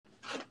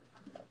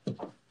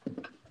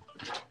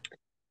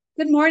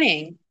Good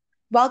morning.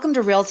 Welcome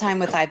to Real Time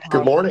with Good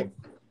iPower. morning.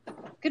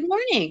 Good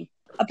morning.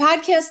 A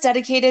podcast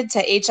dedicated to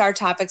HR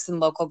topics in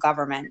local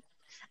government.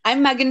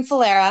 I'm Megan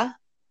Falera.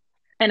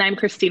 And I'm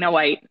Christina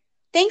White.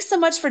 Thanks so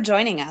much for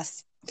joining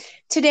us.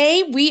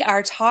 Today,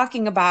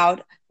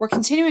 we're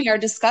continuing our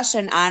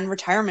discussion on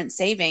retirement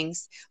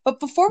savings. But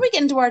before we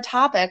get into our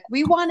topic,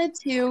 we wanted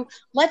to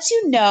let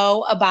you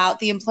know about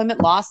the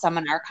Employment Law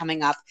Seminar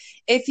coming up.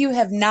 If you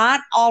have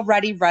not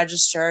already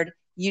registered,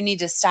 you need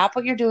to stop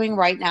what you're doing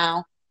right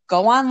now.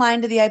 Go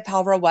online to the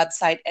IPELRA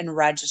website and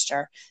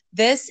register.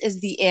 This is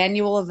the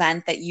annual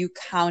event that you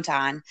count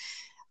on.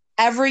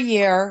 Every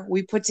year,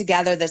 we put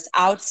together this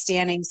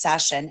outstanding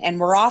session, and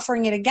we're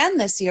offering it again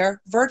this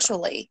year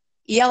virtually.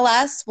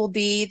 ELS will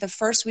be the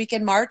first week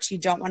in March. You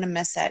don't want to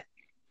miss it.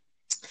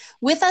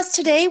 With us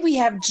today, we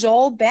have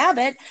Joel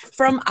Babbitt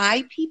from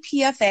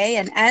IPPFA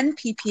and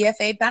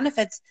NPPFA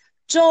Benefits.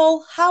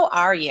 Joel, how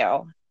are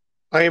you?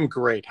 I am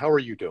great. How are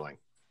you doing?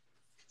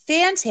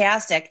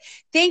 Fantastic.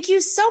 Thank you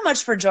so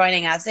much for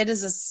joining us. It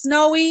is a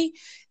snowy,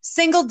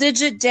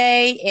 single-digit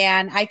day,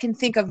 and I can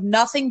think of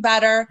nothing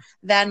better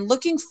than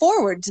looking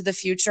forward to the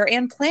future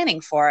and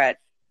planning for it.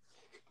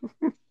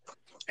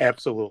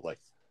 Absolutely.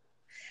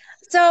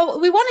 So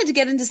we wanted to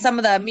get into some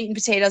of the meat and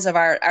potatoes of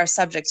our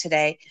subject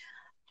today.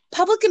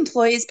 Public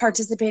employees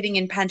participating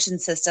in pension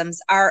systems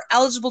are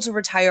eligible to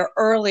retire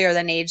earlier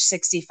than age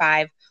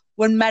 65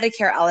 when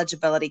Medicare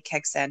eligibility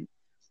kicks in.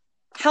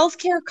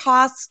 Healthcare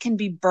costs can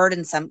be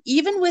burdensome,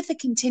 even with a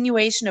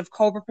continuation of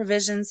COBRA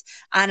provisions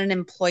on an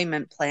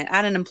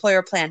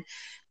employer plan.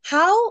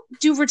 How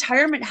do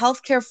retirement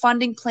healthcare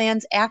funding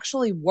plans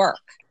actually work?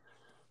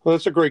 Well,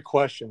 that's a great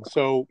question.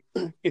 So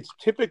it's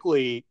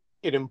typically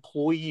an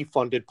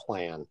employee-funded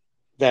plan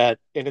and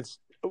it's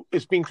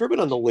being driven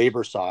on the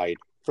labor side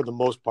for the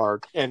most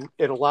part, and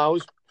it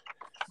allows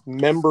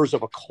members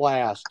of a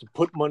class to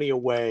put money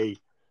away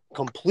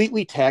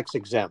completely tax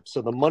exempt.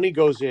 So the money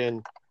goes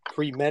in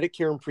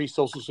pre-Medicare and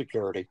pre-Social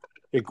Security.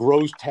 It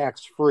grows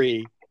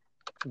tax-free,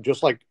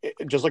 just like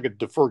a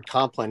deferred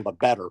comp plan, but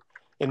better.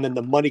 And then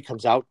the money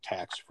comes out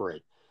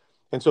tax-free.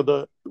 And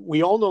so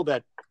we all know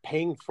that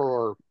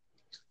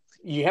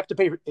you got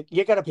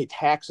to pay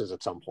taxes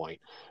at some point.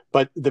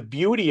 But the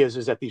beauty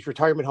is that these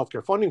retirement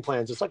healthcare funding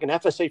plans, it's like an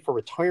FSA for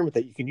retirement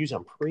that you can use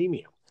on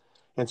premium.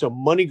 And so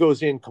money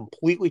goes in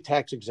completely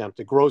tax exempt,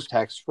 it grows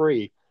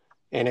tax-free,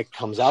 and it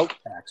comes out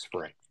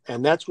tax-free.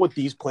 And that's what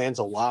these plans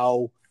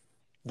allow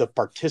the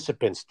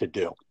participants to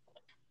do.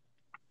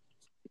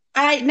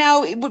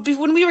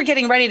 When we were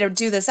getting ready to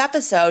do this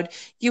episode,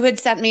 you had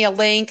sent me a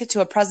link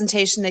to a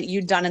presentation that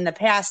you'd done in the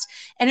past,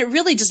 and it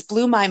really just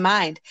blew my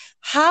mind.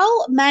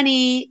 How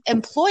many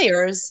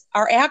employers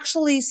are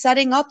actually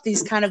setting up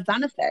these kind of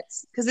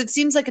benefits? Because it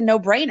seems like a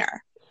no-brainer.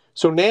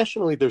 So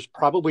nationally, there's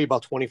probably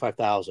about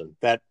 25,000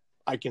 that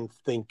I can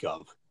think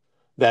of,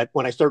 that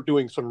when I start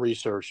doing some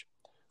research,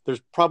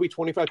 there's probably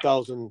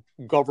 25,000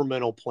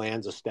 governmental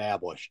plans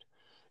established.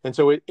 And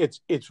so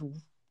it's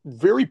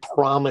very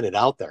prominent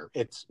out there.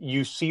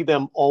 You see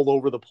them all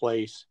over the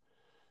place.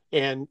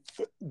 And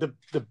the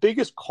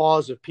biggest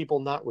cause of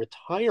people not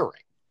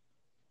retiring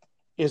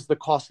is the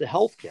cost of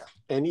healthcare.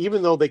 And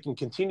even though they can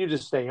continue to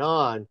stay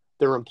on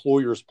their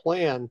employer's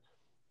plan,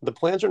 the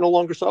plans are no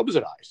longer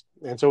subsidized.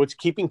 And so it's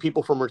keeping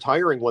people from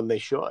retiring when they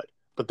should.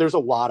 But there's a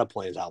lot of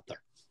plans out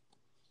there.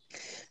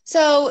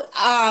 So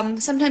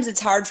sometimes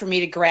it's hard for me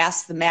to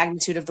grasp the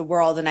magnitude of the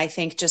world. And I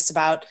think just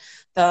about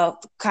the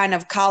kind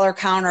of collar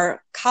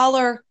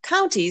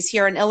counties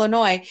here in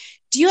Illinois.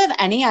 Do you have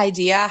any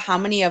idea how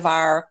many of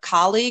our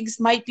colleagues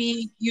might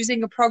be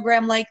using a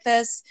program like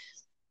this?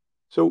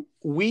 So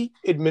we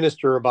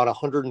administer about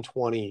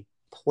 120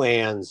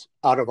 plans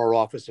out of our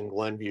office in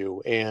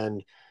Glenview,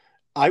 and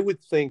I would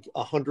think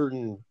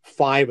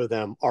 105 of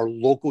them are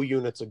local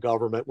units of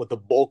government, with the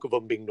bulk of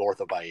them being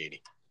north of I-80.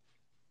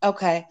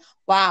 Okay.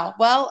 Wow.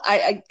 Well,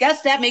 I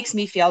guess that makes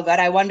me feel good.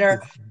 I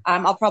wonder,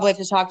 I'll probably have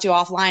to talk to you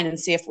offline and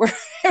see if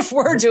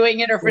we're doing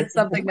it or if it's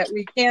something that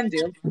we can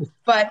do.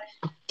 But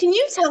can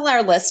you tell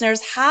our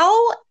listeners how,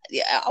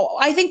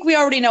 I think we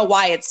already know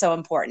why it's so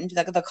important.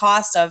 The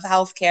cost of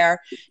healthcare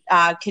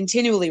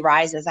continually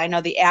rises. I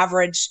know the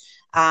average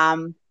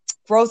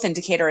growth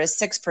indicator is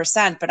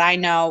 6%, but I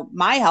know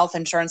my health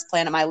insurance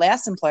plan at my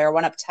last employer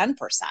went up 10%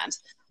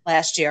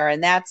 last year.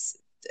 And that's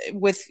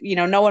with,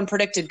 no one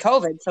predicted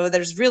COVID. So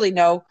there's really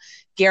no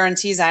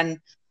guarantees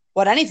on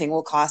what anything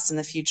will cost in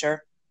the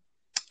future.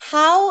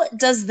 How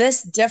does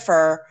this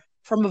differ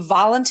from a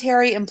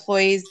voluntary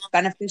employees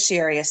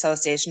beneficiary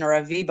association or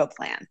a VEBA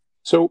plan?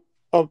 So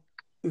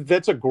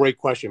that's a great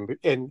question.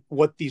 And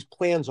what these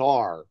plans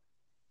are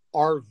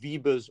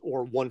VEBAs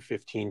or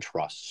 115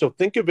 trusts. So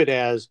think of it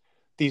as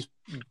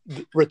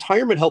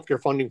retirement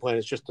healthcare funding plan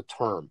is just a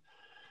term.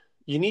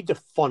 You need to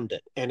fund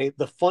it. And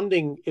the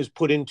funding is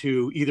put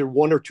into either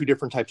one or two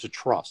different types of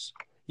trusts.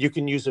 You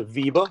can use a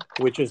VEBA,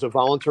 which is a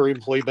voluntary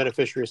employee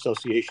beneficiary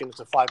association. It's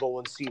a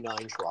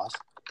 501c9 trust.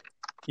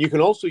 You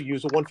can also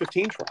use a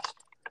 115 trust.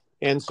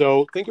 And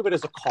so think of it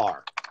as a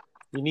car.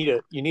 You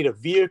need a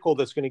vehicle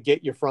that's going to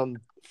get you from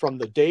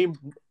the day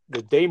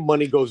the day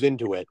money goes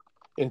into it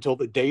until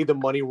the day the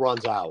money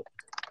runs out.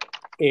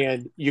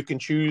 And you can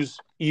choose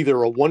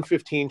either a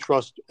 115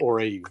 trust or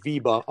a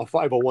VEBA, a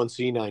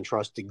 501c9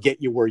 trust, to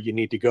get you where you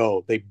need to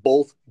go. They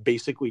both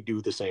basically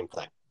do the same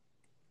thing.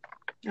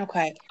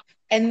 Okay.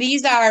 And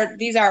these are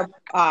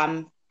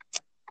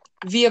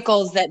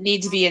vehicles that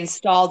need to be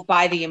installed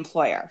by the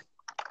employer.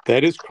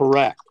 That is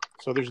correct.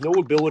 So there's no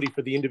ability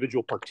for the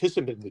individual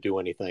participant to do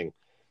anything.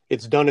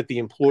 It's done at the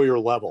employer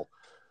level.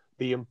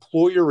 The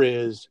employer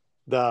is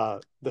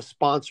the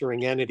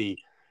sponsoring entity.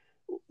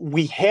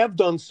 We have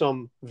done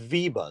some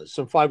VEBAs,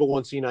 some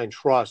 501c9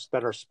 trusts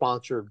that are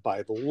sponsored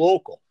by the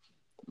local.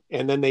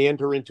 And then they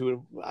enter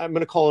into, I'm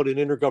going to call it an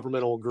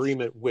intergovernmental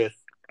agreement with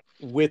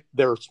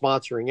their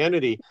sponsoring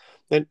entity.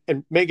 And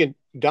Megan,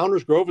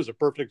 Downers Grove is a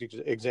perfect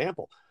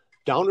example.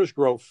 Downers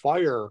Grove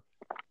Fire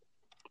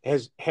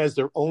has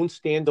their own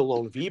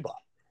standalone VEBA.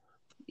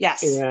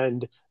 Yes.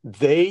 And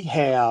they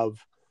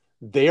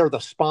are the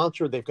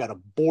sponsor. They've got a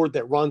board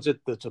that runs it.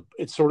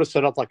 It's sort of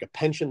set up like a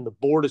pension. The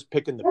board is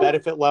picking the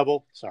benefit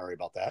level. Sorry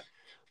about that.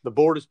 The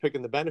board is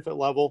picking the benefit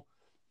level,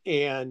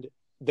 and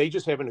they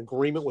just have an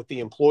agreement with the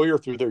employer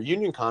through their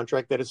union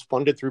contract that is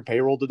funded through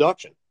payroll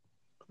deduction.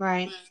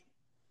 Right.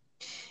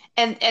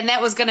 And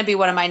that was going to be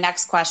one of my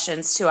next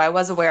questions too. I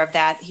was aware of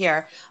that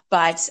here,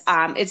 but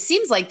it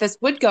seems like this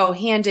would go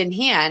hand in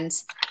hand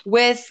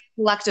with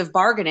collective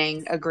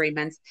bargaining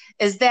agreements.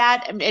 Is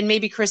that, and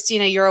maybe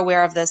Christina, you're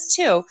aware of this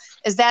too,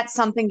 is that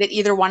something that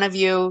either one of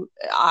you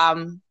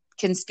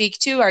can speak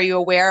to? Are you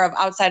aware of,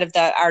 outside of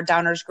our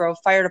Downers Grove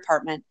Fire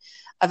Department,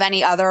 of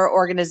any other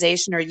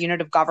organization or unit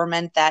of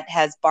government that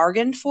has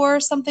bargained for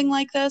something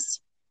like this?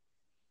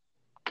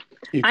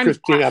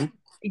 Christina,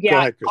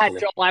 yeah,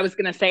 Joel, I was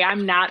going to say,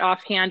 I'm not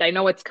offhand. I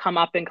know it's come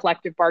up in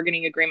collective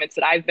bargaining agreements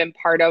that I've been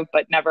part of,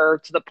 but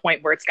never to the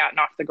point where it's gotten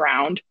off the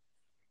ground.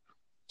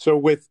 So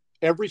with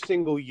every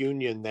single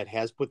union that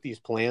has put these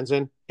plans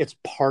in, it's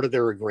part of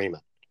their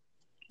agreement.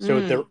 So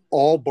they're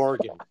all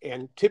bargained.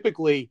 And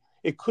typically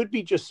it could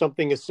be just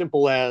something as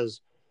simple as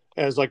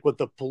like what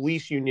the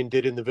police union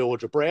did in the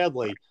village of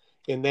Bradley.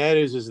 And that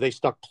is they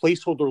stuck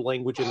placeholder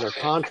language in their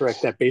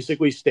contract that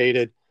basically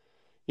stated,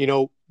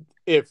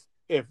 if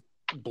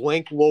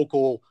blank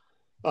local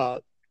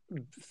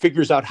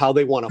figures out how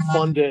they want to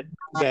fund it,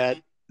 that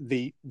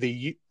the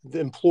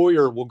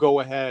employer will go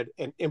ahead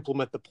and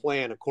implement the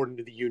plan according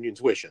to the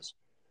union's wishes.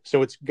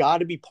 So it's got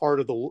to be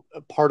part of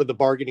the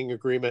bargaining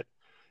agreement.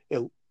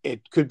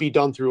 It could be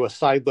done through a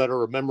side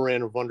letter or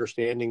memorandum of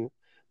understanding,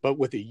 but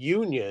with a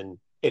union,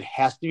 it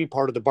has to be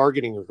part of the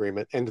bargaining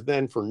agreement. And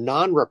then for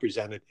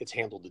non-represented, it's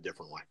handled a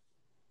different way.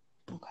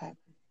 Okay.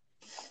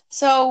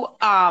 So,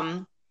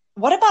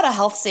 what about a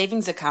health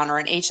savings account or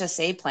an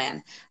HSA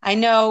plan? I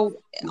know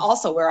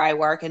also where I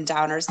work in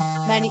Downers,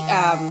 many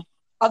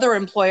other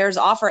employers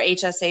offer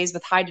HSAs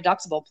with high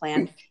deductible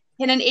plans.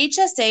 Can an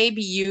HSA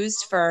be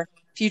used for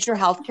future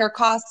healthcare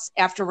costs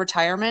after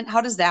retirement?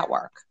 How does that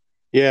work?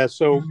 Yeah,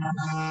 so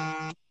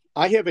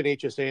I have an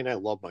HSA and I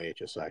love my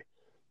HSA.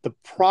 The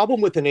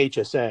problem with an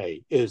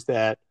HSA is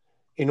that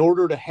in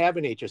order to have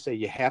an HSA,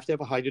 you have to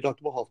have a high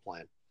deductible health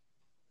plan.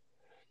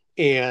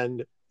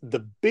 And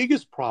the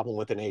biggest problem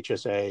with an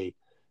HSA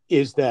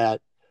is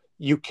that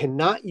you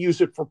cannot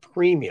use it for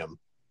premium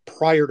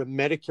prior to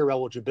Medicare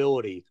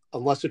eligibility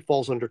unless it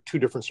falls under two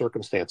different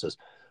circumstances.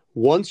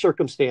 One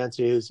circumstance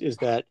is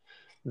that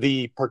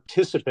the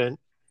participant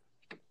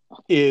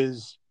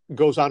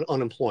goes on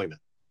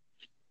unemployment.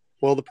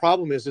 Well, the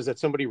problem is that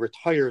somebody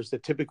retires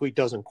that typically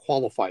doesn't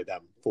qualify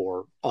them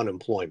for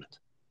unemployment.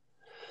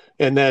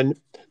 And then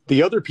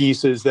the other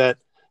piece is that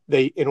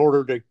in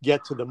order to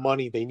get to the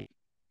money, they need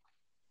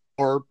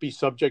or be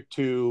subject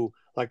to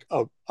like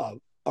a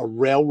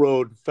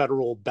railroad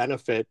federal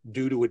benefit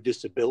due to a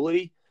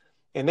disability.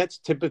 And that's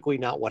typically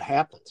not what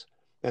happens.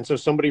 And so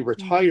somebody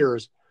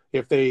retires,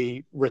 if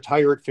they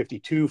retire at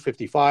 52,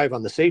 55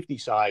 on the safety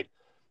side,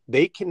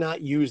 they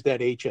cannot use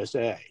that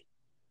HSA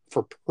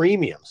for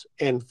premiums.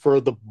 And for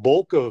the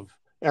bulk of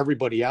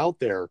everybody out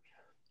there,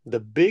 the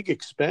big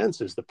expense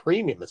is the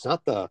premium. It's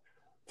not the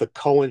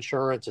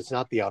co-insurance. It's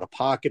not the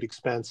out-of-pocket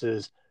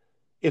expenses.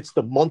 It's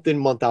the month in,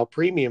 month out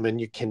premium, and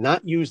you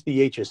cannot use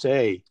the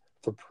HSA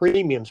for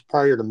premiums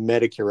prior to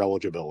Medicare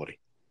eligibility.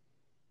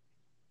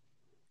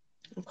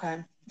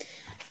 Okay.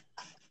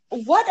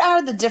 What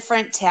are the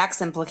different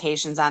tax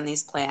implications on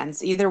these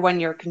plans, either when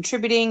you're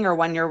contributing or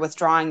when you're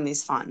withdrawing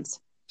these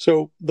funds?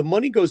 So the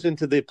money goes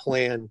into the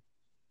plan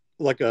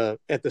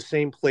at the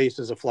same place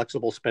as a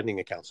flexible spending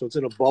account. So it's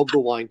an above the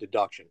line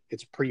deduction.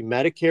 It's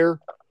pre-Medicare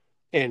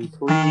and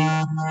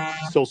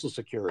pre-Social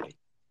Security,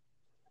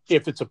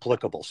 if it's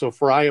applicable. So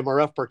for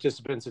IMRF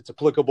participants, it's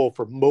applicable.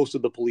 For most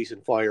of the police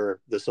and fire,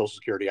 the Social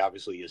Security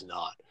obviously is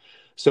not.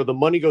 So the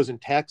money goes in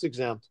tax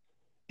exempt,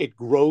 it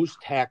grows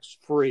tax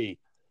free,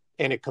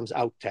 and it comes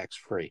out tax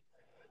free.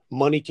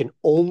 Money can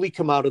only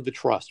come out of the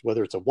trust,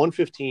 whether it's a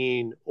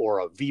 115 or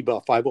a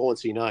VEBA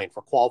 501c9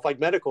 for qualified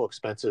medical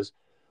expenses,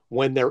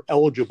 when they're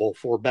eligible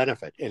for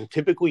benefit. And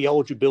typically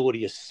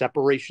eligibility is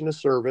separation of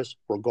service,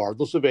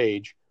 regardless of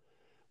age,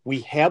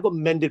 We have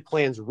amended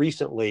plans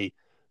recently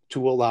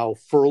to allow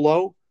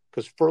furlough,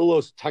 because furlough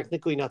is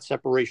technically not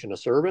separation of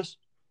service.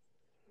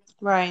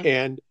 Right.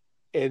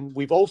 And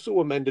we've also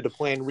amended a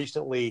plan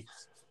recently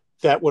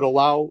that would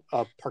allow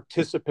a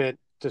participant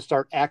to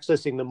start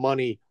accessing the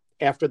money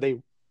after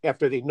they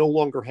no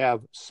longer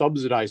have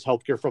subsidized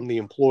healthcare from the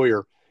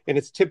employer. And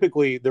it's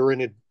typically they're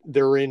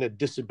in a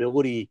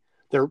disability.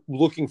 They're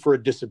looking for a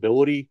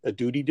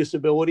duty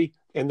disability,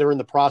 and they're in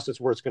the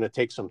process where it's going to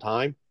take some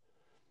time.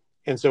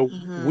 And so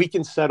we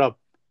can set up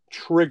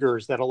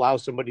triggers that allow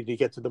somebody to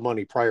get to the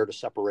money prior to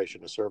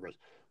separation of service.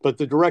 But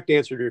the direct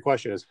answer to your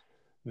question is,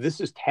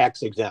 this is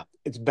tax exempt.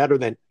 It's better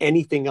than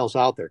anything else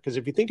out there. Because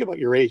if you think about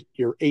your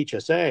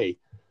HSA,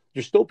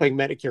 you're still paying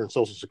Medicare and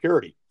Social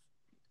Security.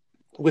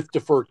 With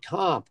deferred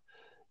comp,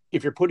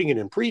 if you're putting it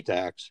in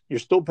pre-tax, you're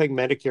still paying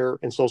Medicare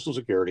and Social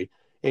Security,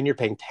 and you're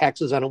paying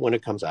taxes on it when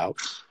it comes out.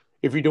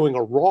 If you're doing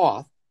a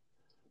Roth,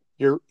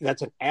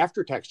 that's an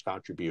after-tax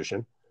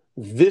contribution.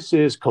 This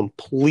is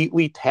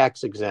completely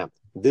tax exempt.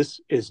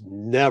 This is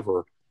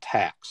never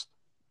taxed.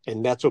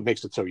 And that's what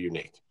makes it so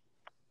unique.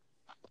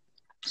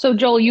 So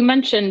Joel, you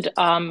mentioned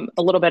a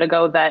little bit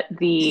ago that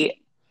the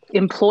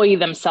employee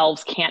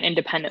themselves can't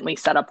independently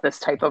set up this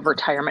type of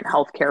retirement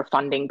healthcare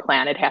funding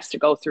plan. It has to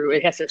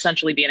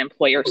essentially be an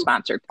employer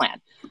sponsored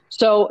plan.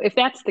 So if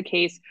that's the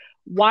case,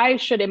 why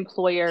should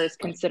employers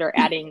consider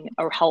adding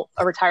a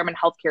retirement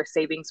healthcare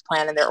savings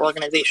plan in their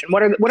organization?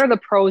 What are the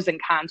pros and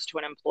cons to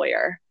an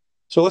employer?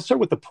 So let's start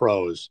with the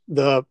pros.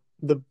 The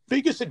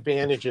biggest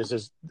advantages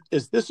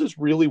is this is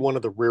really one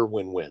of the rare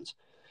win-wins.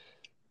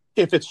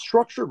 If it's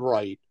structured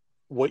right,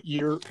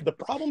 the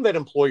problem that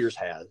employers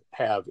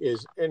have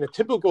is, in a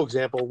typical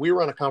example, we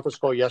were on a conference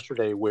call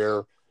yesterday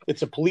where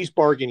it's a police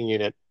bargaining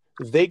unit.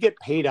 They get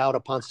paid out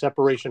upon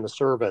separation of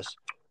service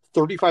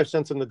 35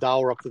 cents on the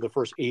dollar up to the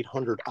first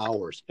 800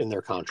 hours in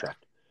their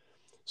contract.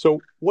 So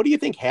what do you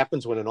think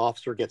happens when an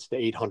officer gets to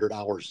 800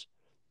 hours?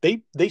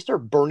 They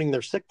start burning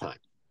their sick time.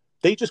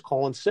 They just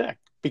call in sick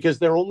because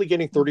they're only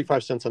getting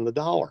 35 cents on the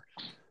dollar.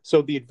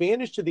 So the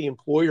advantage to the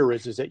employer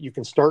is that you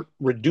can start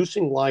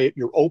reducing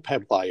your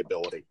OPEB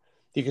liability.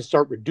 You can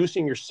start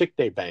reducing your sick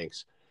day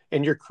banks,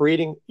 and you're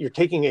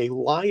taking a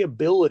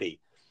liability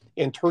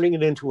and turning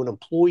it into an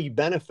employee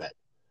benefit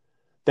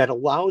that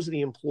allows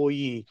the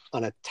employee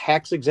on a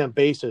tax exempt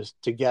basis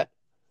to get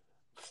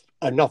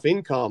enough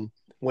income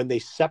when they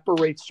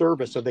separate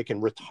service so they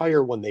can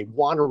retire when they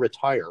want to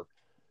retire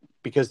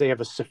because they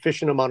have a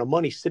sufficient amount of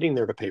money sitting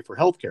there to pay for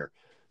healthcare.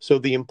 So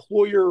the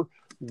employer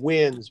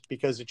wins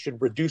because it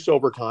should reduce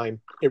overtime.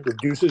 It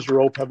reduces your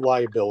OPEB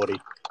liability.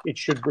 It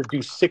should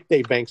reduce sick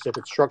day banks if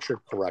it's structured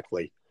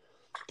correctly.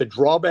 The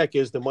drawback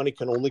is the money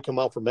can only come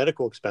out for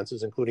medical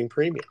expenses, including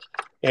premiums.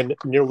 And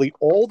nearly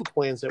all the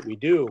plans that we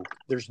do,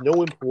 there's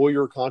no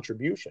employer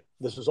contribution.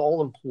 This is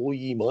all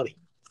employee money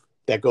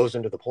that goes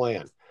into the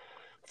plan.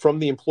 From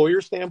the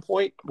employer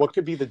standpoint, what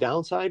could be the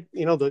downside?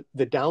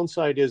 The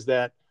downside is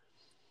that,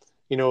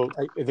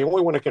 the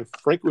only one I can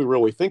frankly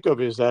really think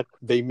of is that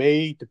they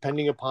may,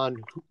 depending upon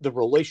the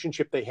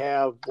relationship they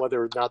have,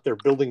 whether or not they're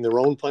building their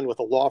own plan with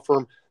a law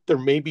firm,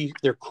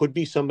 there could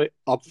be some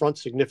upfront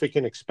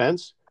significant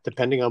expense,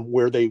 depending on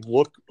where they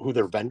look, who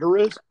their vendor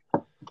is.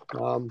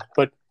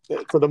 But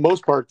for the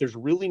most part, there's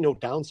really no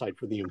downside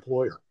for the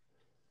employer.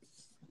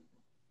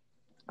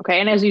 Okay.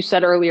 And as you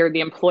said earlier, the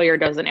employer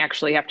doesn't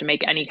actually have to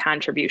make any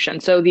contribution.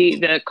 So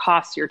the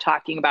costs you're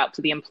talking about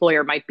to the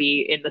employer might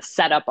be in the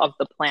setup of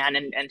the plan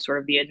and sort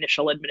of the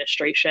initial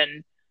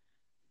administration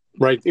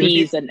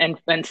fees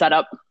and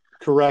setup.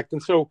 Correct.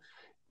 And so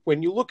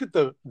when you look at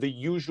the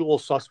usual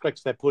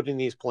suspects that put in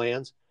these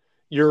plans,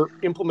 your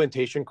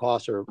implementation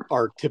costs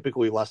are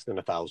typically less than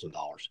 $1,000.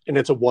 And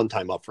it's a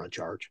one-time upfront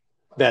charge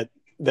that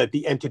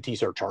the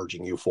entities are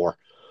charging you for,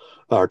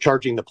 or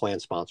charging the plan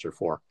sponsor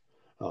for.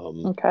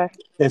 Okay.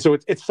 And so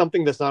it's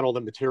something that's not all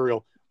that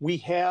material.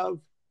 We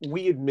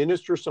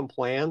administer some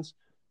plans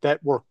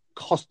that were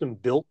custom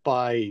built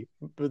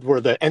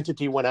where the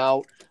entity went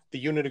out, the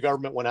unit of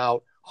government went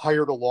out,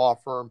 hired a law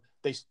firm.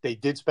 They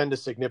did spend a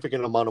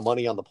significant amount of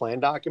money on the plan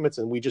documents,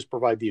 and we just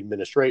provide the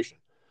administration.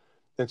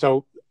 And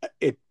so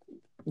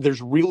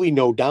there's really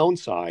no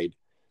downside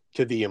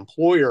to the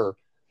employer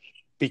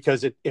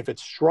because if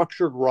it's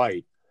structured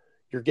right,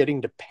 you're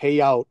getting to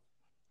pay out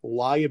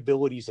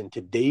liabilities in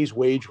today's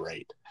wage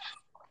rate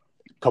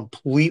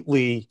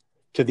completely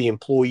to the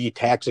employee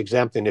tax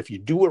exempt. And if you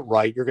do it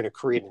right, you're going to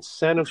create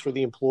incentives for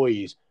the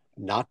employees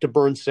not to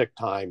burn sick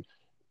time,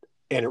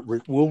 and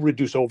it will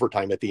reduce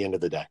overtime at the end of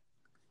the day.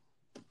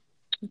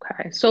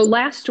 Okay. So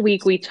last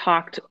week we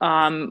talked,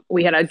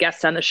 we had a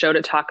guest on the show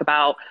to talk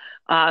about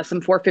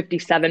some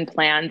 457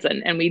 plans,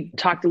 and we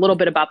talked a little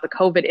bit about the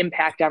COVID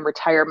impact on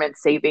retirement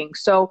savings.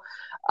 So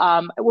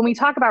when we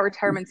talk about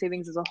retirement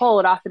savings as a whole,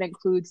 it often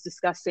includes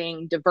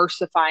discussing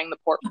diversifying the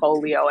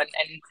portfolio. And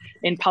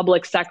in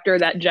public sector,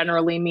 that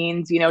generally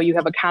means, you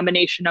have a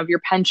combination of your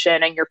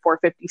pension and your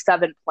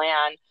 457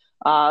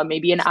 plan,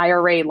 maybe an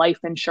IRA, life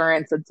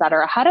insurance, et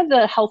cetera. How do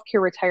the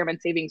healthcare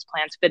retirement savings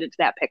plans fit into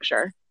that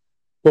picture?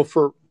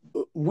 Well,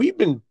 we've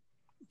been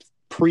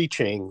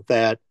preaching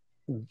that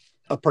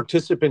a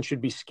participant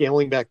should be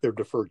scaling back their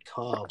deferred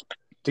comp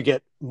to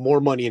get more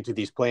money into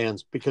these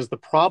plans, because the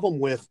problem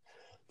with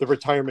the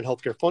retirement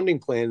healthcare funding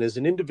plan is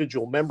an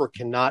individual member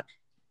cannot,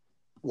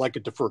 like a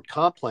deferred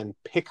comp plan,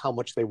 pick how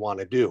much they want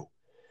to do.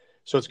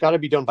 So it's got to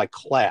be done by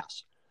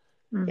class.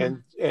 Mm-hmm.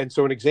 And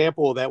so an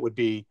example of that would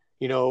be,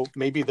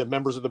 maybe the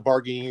members of the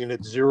bargaining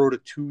unit 0 to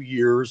 2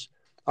 years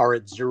are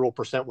at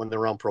 0% when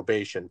they're on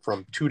probation.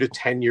 From 2 to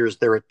 10 years,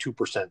 they're at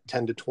 2%.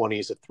 10 to 20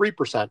 is at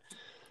 3%.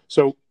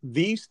 So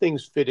these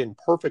things fit in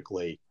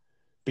perfectly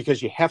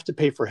because you have to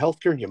pay for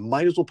healthcare and you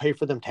might as well pay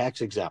for them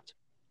tax exempt,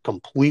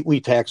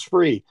 completely tax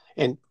free.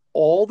 And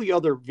all the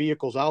other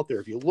vehicles out there,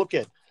 if you look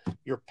at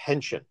your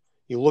pension,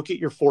 you look at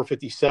your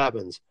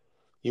 457s,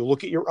 you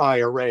look at your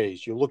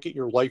IRAs, you look at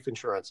your life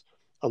insurance,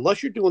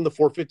 unless you're doing the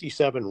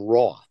 457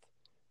 Roth,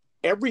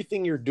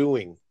 everything you're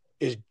doing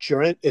is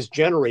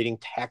generating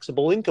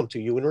taxable income to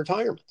you in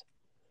retirement.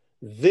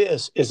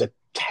 This is a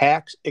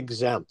tax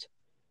exempt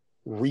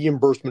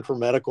reimbursement for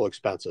medical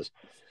expenses.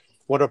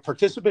 What a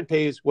participant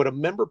pays, what a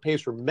member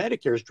pays for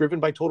Medicare is driven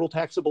by total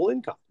taxable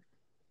income.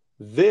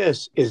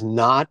 This is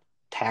not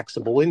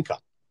taxable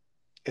income.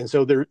 And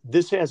so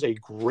this has a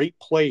great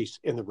place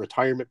in the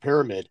retirement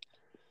pyramid.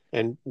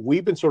 And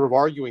we've been sort of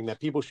arguing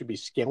that people should be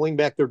scaling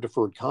back their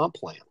deferred comp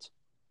plans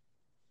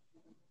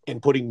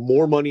and putting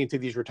more money into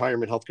these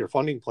retirement healthcare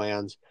funding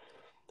plans,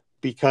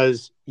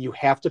 because you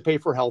have to pay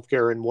for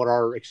healthcare. And what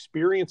our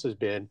experience has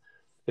been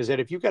is that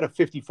if you've got a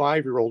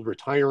 55-year-old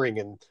retiring,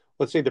 and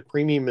let's say the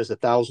premium is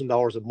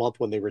 $1,000 a month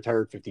when they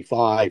retired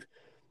 55,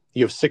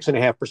 you have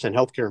 6.5%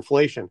 healthcare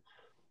inflation.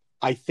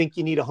 I think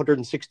you need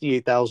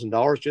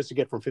 $168,000 just to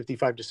get from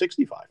 55 to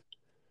 65.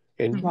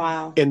 And,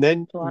 wow. And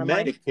then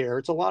Medicare,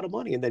 it's a lot of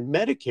money. And then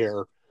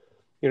Medicare,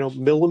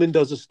 Milliman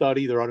does a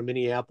study. They're out of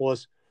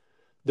Minneapolis.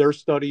 Their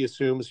study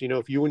assumes,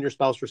 if you and your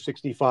spouse were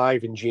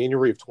 65 in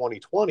January of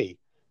 2020,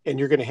 and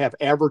you're going to have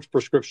average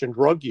prescription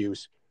drug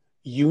use,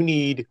 you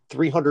need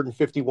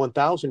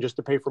 $351,000 just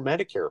to pay for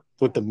Medicare,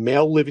 with the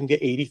male living to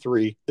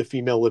 83, the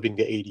female living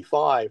to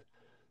 85.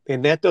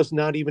 And that does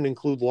not even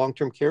include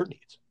long-term care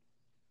needs.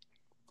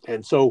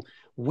 And so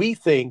we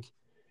think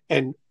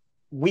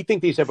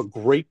these have a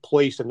great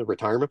place in the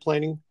retirement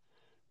planning,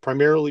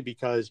 primarily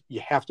because you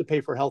have to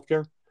pay for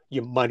healthcare.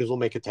 You might as well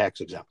make it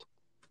tax exempt.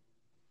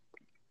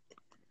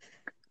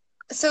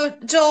 So,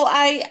 Joel,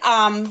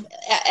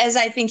 as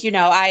I think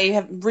I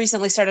have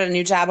recently started a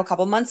new job a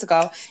couple months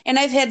ago, and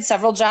I've had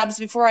several jobs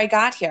before I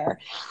got here.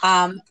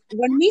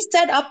 When we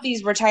set up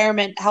these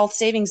retirement health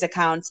savings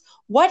accounts,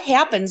 what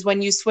happens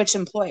when you switch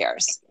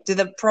employers? Do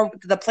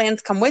the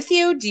plans come with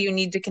you? Do you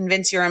need to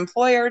convince your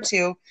employer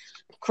to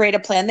create a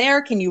plan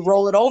there? Can you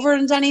roll it over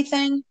into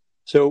anything?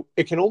 So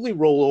it can only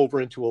roll over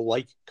into a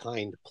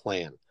like-kind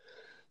plan.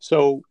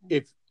 So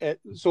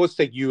let's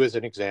take you as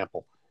an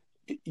example.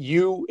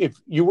 If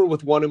you were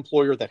with one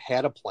employer that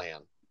had a plan,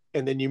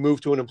 and then you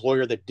moved to an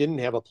employer that didn't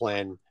have a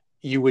plan,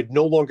 you would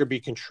no longer be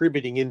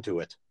contributing into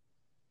it.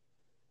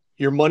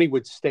 Your money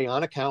would stay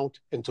on account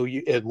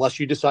unless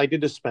you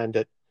decided to spend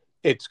it.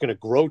 It's going to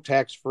grow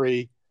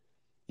tax-free.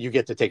 You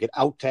get to take it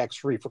out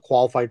tax-free for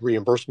qualified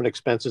reimbursement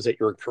expenses that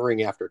you're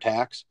incurring after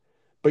tax.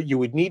 But you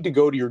would need to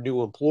go to your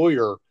new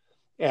employer,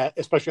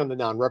 especially on the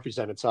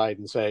non-represented side,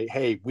 and say,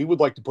 hey, we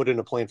would like to put in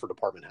a plan for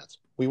department heads.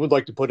 We would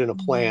like to put in a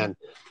plan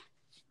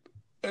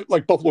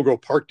like Buffalo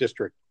Grove Park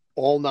District,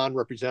 all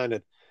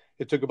non-represented.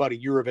 It took about a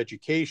year of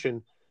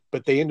education,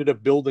 but they ended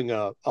up building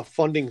a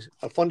funding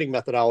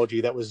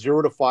methodology that was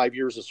 0 to 5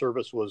 years of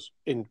service was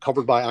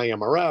covered by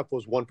IMRF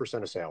was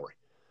 1% of salary.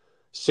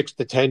 6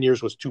 to 10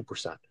 years was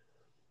 2%.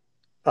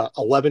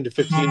 11 to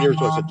 15 years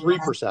was at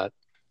 3%.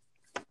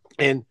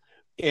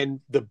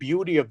 And the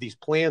beauty of these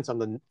plans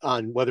on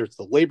whether it's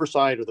the labor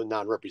side or the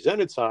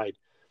non-represented side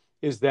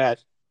is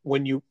that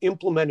when you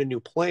implement a new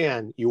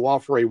plan, you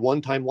offer a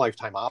one-time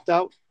lifetime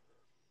opt-out.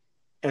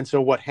 And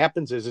so what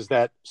happens is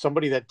that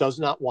somebody that does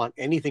not want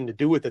anything to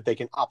do with it, they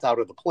can opt out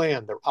of the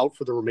plan. They're out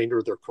for the remainder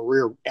of their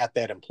career at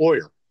that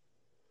employer.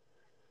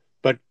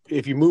 But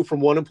if you move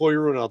from one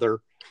employer to another,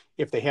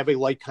 if they have a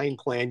like-kind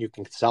plan, you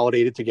can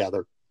consolidate it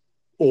together,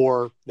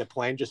 or the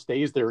plan just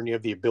stays there and you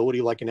have the ability,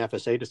 like an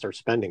FSA, to start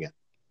spending it.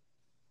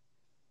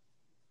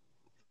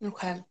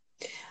 Okay.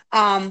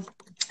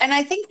 And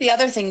I think the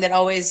other thing that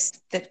always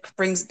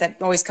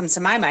comes to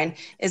my mind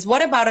is,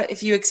 what about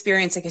if you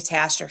experience a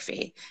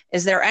catastrophe?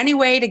 Is there any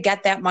way to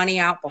get that money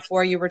out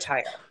before you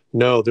retire?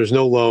 No, there's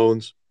no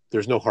loans.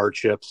 There's no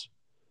hardships.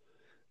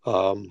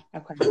 Okay.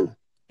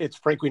 It's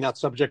frankly not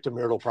subject to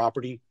marital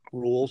property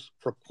rules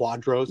for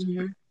quadros.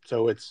 Mm-hmm.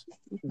 So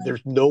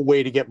there's no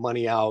way to get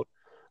money out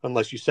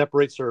unless you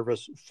separate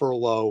service,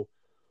 furlough,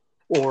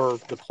 or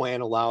the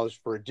plan allows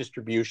for a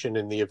distribution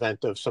in the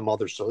event of some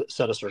other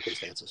set of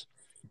circumstances.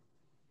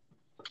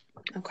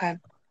 Okay.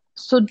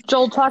 So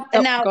Joel, go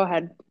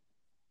ahead.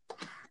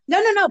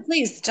 No,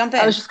 please jump in.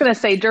 I was just going to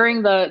say,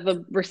 during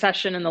the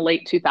recession in the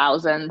late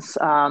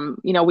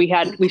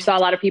 2000s, we saw a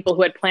lot of people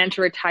who had planned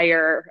to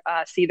retire,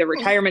 see the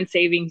retirement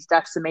savings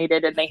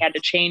decimated, and they had to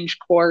change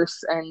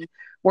course and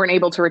weren't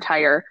able to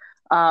retire.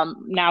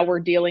 Now we're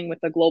dealing with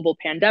a global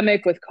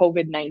pandemic with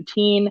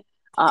COVID-19.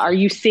 Are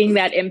you seeing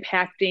that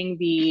impacting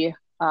the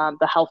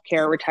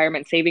healthcare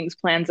retirement savings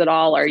plans at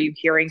all? Are you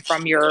hearing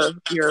from your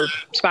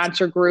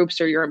sponsor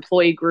groups or your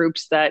employee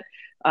groups that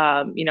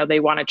they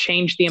want to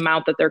change the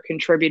amount that they're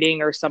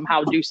contributing or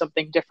somehow do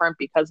something different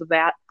because of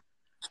that?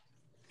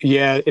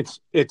 Yeah,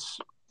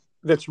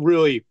 that's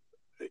really,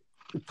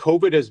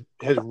 COVID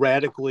has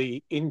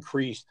radically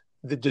increased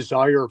the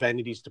desire of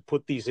entities to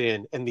put these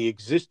in, and the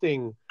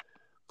existing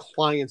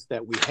clients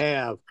that we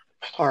have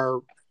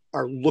are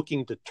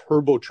looking to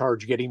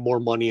turbocharge getting more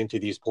money into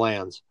these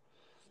plans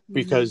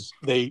because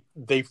they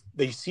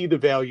see the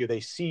value. They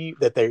see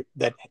that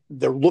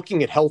they're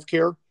looking at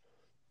healthcare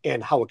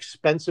and how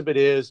expensive it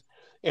is.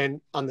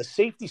 And on the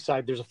safety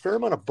side, there's a fair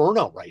amount of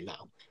burnout right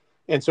now.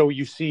 And so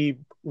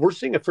we're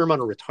seeing a fair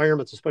amount of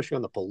retirements, especially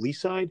on the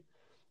police side.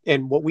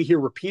 And what we hear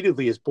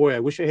repeatedly is, boy, I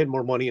wish I had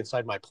more money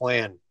inside my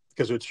plan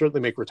because it would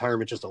certainly make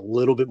retirement just a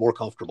little bit more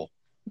comfortable.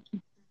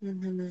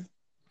 Mm-hmm.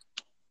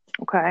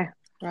 Okay.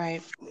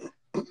 Right.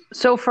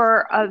 So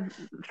for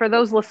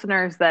those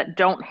listeners that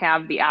don't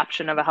have the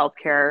option of a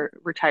healthcare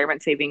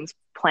retirement savings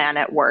plan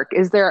at work,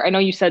 I know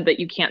you said that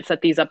you can't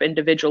set these up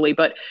individually,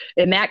 but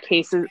in that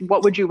case,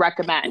 what would you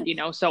recommend?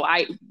 So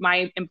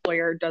my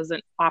employer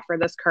doesn't offer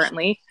this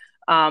currently,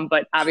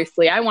 but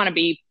obviously I want to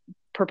be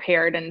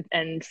prepared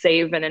and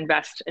save and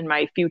invest in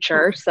my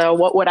future. So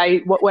what would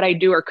I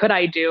do or could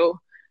I do?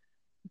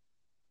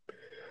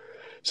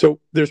 So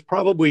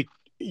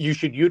you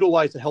should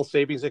utilize the health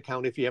savings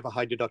account if you have a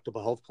high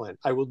deductible health plan.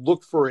 I would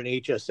look for an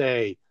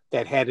HSA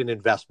that had an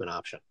investment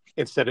option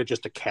instead of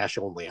just a cash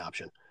only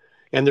option.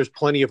 And there's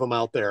plenty of them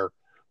out there,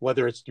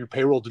 whether it's through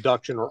payroll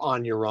deduction or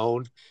on your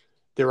own.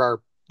 There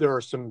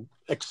are some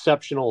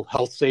exceptional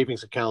health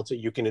savings accounts that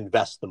you can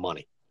invest the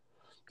money.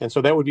 And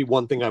so that would be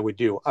one thing I would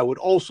do. I would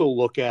also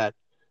look at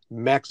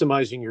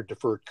maximizing your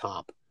deferred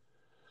comp.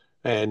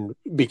 And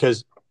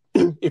because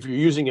if you're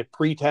using it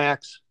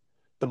pre-tax,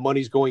 the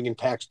money's going in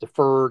tax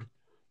deferred.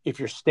 If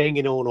you're staying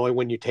in Illinois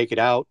when you take it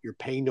out, you're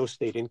paying no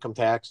state income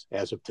tax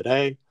as of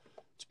today.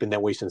 It's been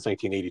that way since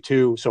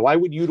 1982. So I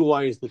would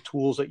utilize the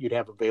tools that you'd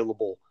have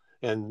available.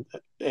 And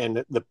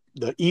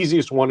the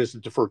easiest one is the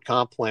deferred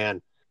comp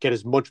plan. Get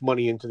as much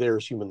money into there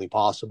as humanly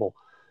possible.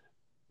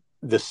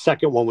 The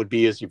second one would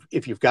be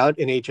if you've got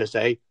an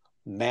HSA,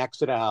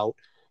 max it out,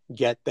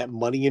 get that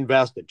money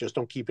invested. Just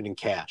don't keep it in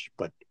cash,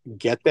 but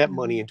get that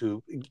money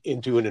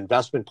into an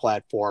investment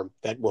platform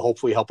that will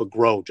hopefully help it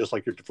grow, just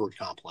like your deferred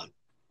comp plan.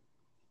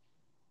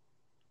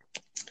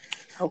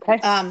 Okay.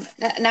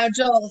 Now,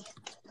 Joel,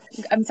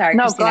 I'm sorry.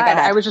 No, Christina, go ahead. go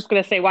ahead. I was just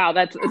going to say, wow,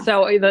 that's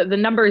so the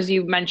numbers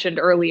you mentioned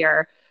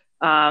earlier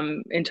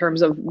in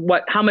terms of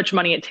how much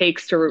money it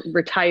takes to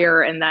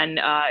retire. And then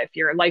if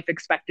your life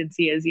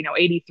expectancy is,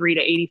 83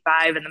 to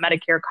 85 and the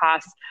Medicare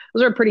costs,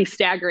 those are pretty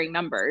staggering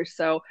numbers.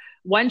 So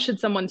when should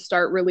someone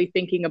start really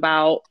thinking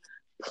about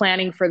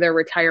planning for their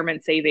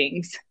retirement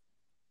savings?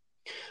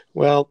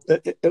 Well,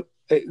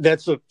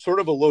 that's a sort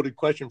of a loaded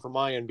question from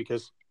my end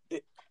because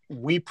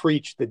we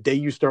preach the day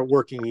you start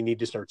working, you need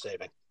to start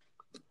saving,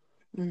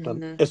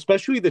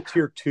 especially the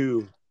tier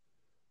 2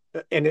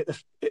 and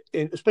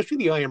especially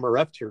the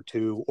IMRF tier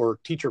 2 or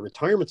teacher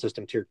retirement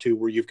system tier 2,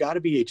 where you've got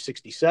to be age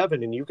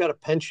 67 and you've got a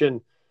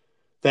pension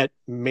that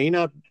may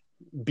not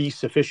be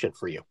sufficient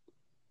for you.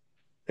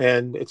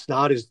 And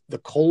the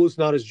COLA is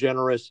not as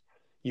generous.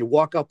 You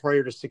walk out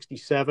prior to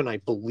 67, I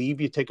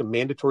believe you take a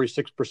mandatory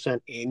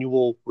 6%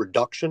 annual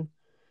reduction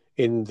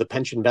in the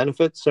pension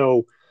benefit.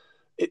 So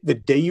the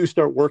day you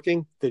start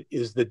working, that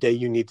is the day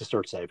you need to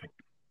start saving.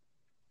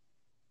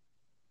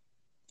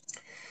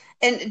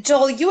 And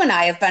Joel, you and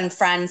I have been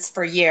friends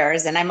for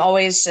years, and I'm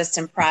always just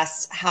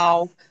impressed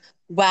how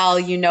well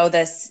you know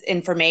this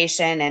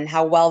information and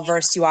how well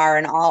versed you are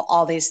in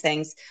all these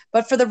things.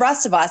 But for the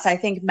rest of us, I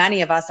think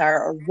many of us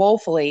are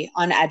woefully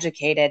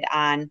uneducated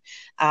on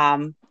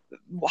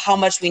how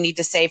much we need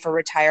to save for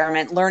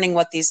retirement, learning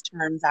what these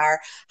terms are.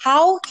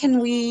 How can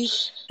we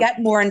get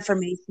more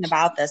information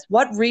about this?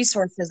 What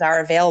resources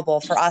are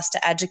available for us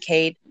to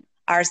educate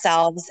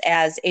ourselves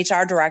as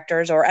HR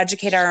directors or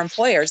educate our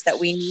employers that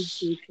we need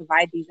to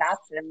provide these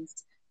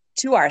options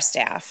to our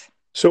staff?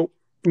 So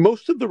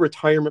most of the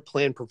retirement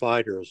plan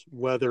providers,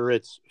 whether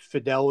it's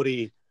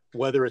Fidelity,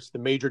 whether it's the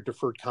major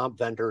deferred comp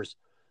vendors,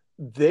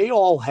 they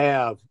all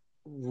have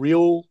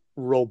real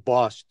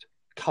robust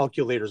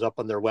calculators up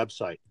on their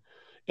website.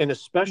 And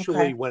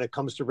especially when it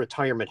comes to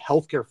retirement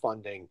healthcare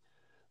funding,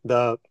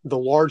 the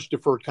large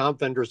deferred comp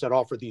vendors that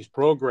offer these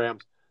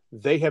programs,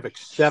 they have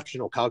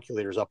exceptional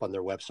calculators up on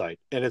their website.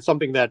 And it's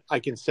something that I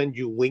can send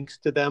you links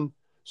to them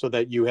so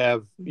that you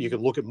can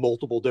look at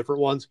multiple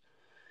different ones.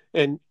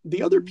 And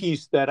the other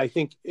piece that I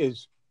think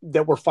is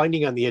that we're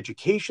finding on the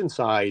education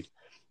side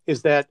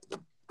is that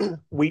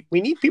we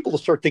need people to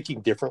start thinking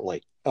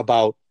differently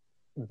about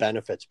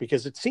benefits,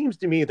 because it seems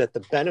to me that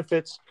the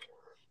benefits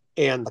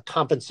and the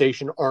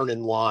compensation aren't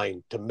in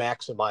line to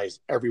maximize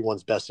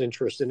everyone's best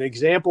interest. An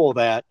example of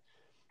that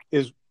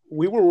is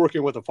we were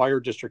working with a fire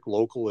district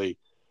locally,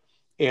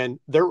 and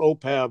their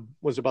OPEB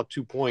was about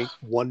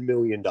 $2.1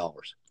 million.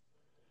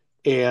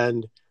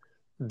 And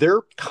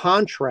their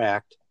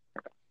contract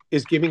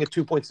is giving a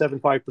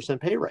 2.75%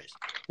 pay raise.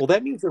 Well,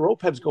 that means their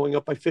OPEB is going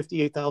up by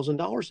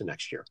 $58,000 the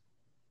next year.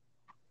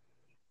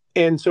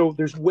 And so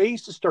there's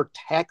ways to start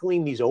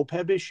tackling these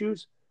OPEB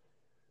issues,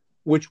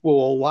 which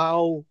will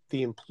allow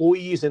the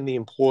employees and the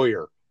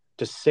employer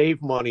to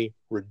save money,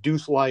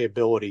 reduce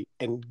liability,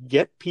 and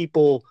get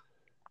people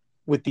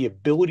with the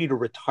ability to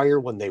retire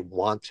when they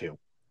want to,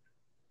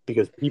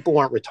 because people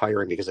aren't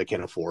retiring because they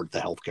can't afford the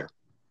healthcare.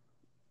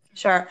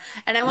 Sure.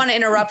 And I want to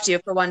interrupt you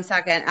for 1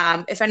 second.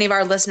 If any of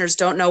our listeners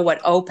don't know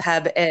what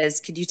OPEB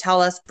is, could you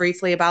tell us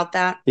briefly about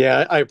that?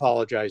 Yeah, I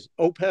apologize.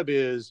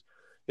 OPEB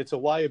it's a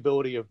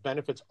liability of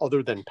benefits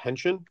other than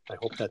pension. I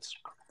hope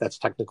that's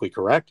technically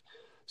correct.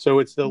 So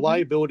it's the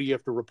liability you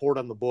have to report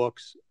on the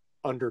books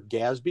under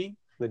GASB,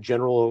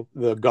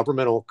 the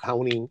Governmental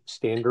Accounting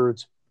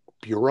Standards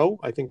Bureau.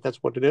 I think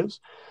that's what it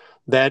is.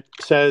 That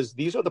says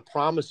these are the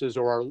promises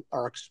or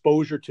our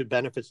exposure to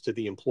benefits to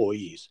the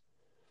employees.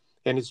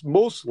 And it's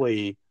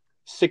mostly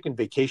sick and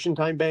vacation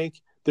time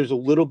bank. There's a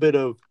little bit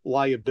of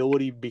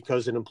liability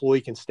because an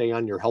employee can stay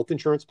on your health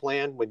insurance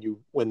plan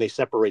when they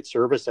separate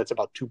service. That's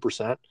about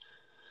 2%.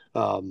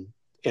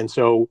 And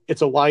so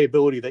it's a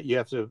liability that you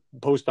have to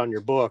post on your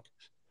book.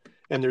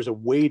 And there's a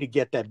way to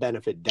get that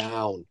benefit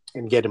down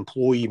and get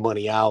employee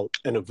money out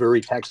in a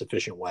very tax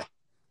efficient way.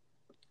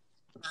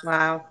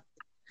 Wow.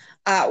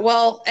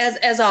 Well,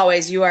 as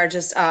always, you are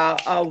just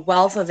a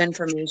wealth of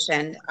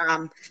information.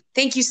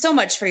 Thank you so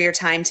much for your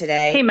time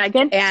today. Hey,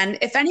 Megan. And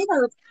if any of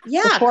our,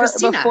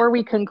 Christina. Before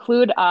we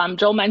conclude,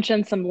 Joel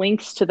mentioned some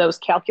links to those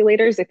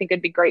calculators. I think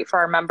it'd be great for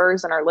our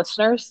members and our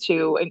listeners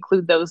to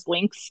include those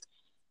links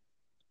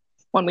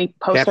when we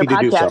post our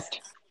podcast. So.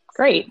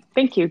 Great.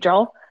 Thank you,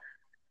 Joel.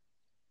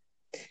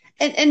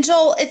 And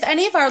Joel, if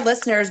any of our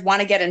listeners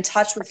want to get in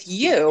touch with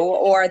you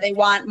or they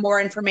want more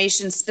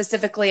information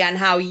specifically on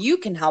how you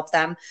can help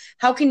them,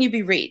 how can you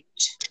be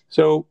reached?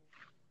 So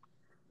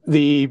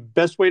the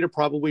best way to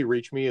probably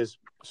reach me is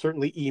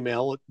certainly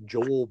email at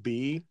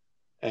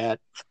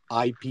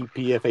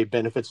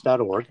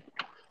joelb@ippfabenefits.org.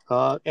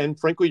 And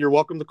frankly, you're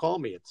welcome to call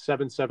me at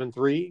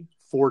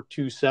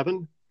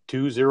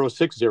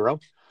 773-427-2060.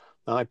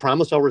 I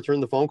promise I'll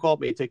return the phone call. It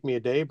may take me a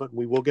day, but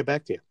we will get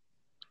back to you.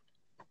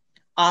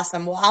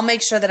 Awesome. Well, I'll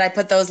make sure that I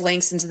put those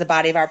links into the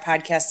body of our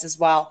podcast as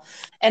well.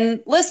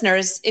 And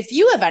listeners, if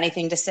you have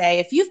anything to say,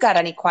 if you've got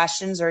any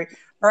questions or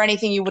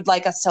anything you would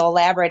like us to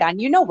elaborate on,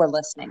 we're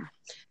listening.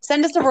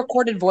 Send us a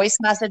recorded voice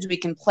message we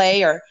can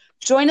play or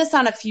join us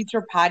on a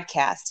future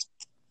podcast.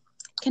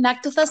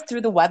 Connect with us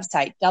through the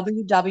website,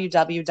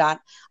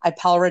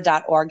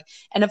 www.ipelra.org,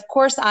 and of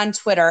course on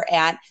Twitter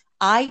at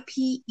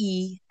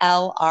IPELRA.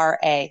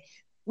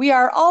 We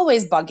are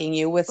always bugging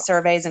you with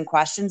surveys and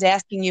questions,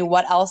 asking you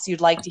what else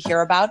you'd like to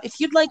hear about. If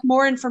you'd like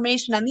more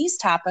information on these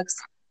topics,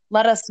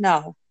 let us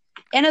know.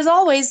 And as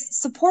always,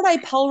 support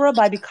IPELRA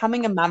by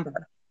becoming a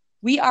member.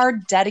 We are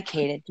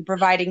dedicated to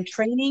providing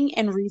training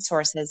and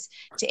resources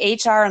to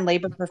HR and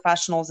labor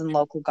professionals in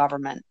local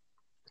government.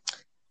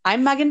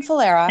 I'm Megan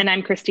Falera. And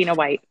I'm Christina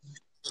White.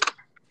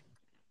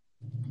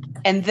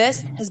 And this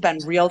has been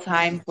Real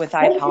Time with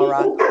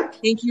IPELRA.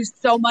 Thank you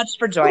so much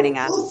for joining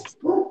us.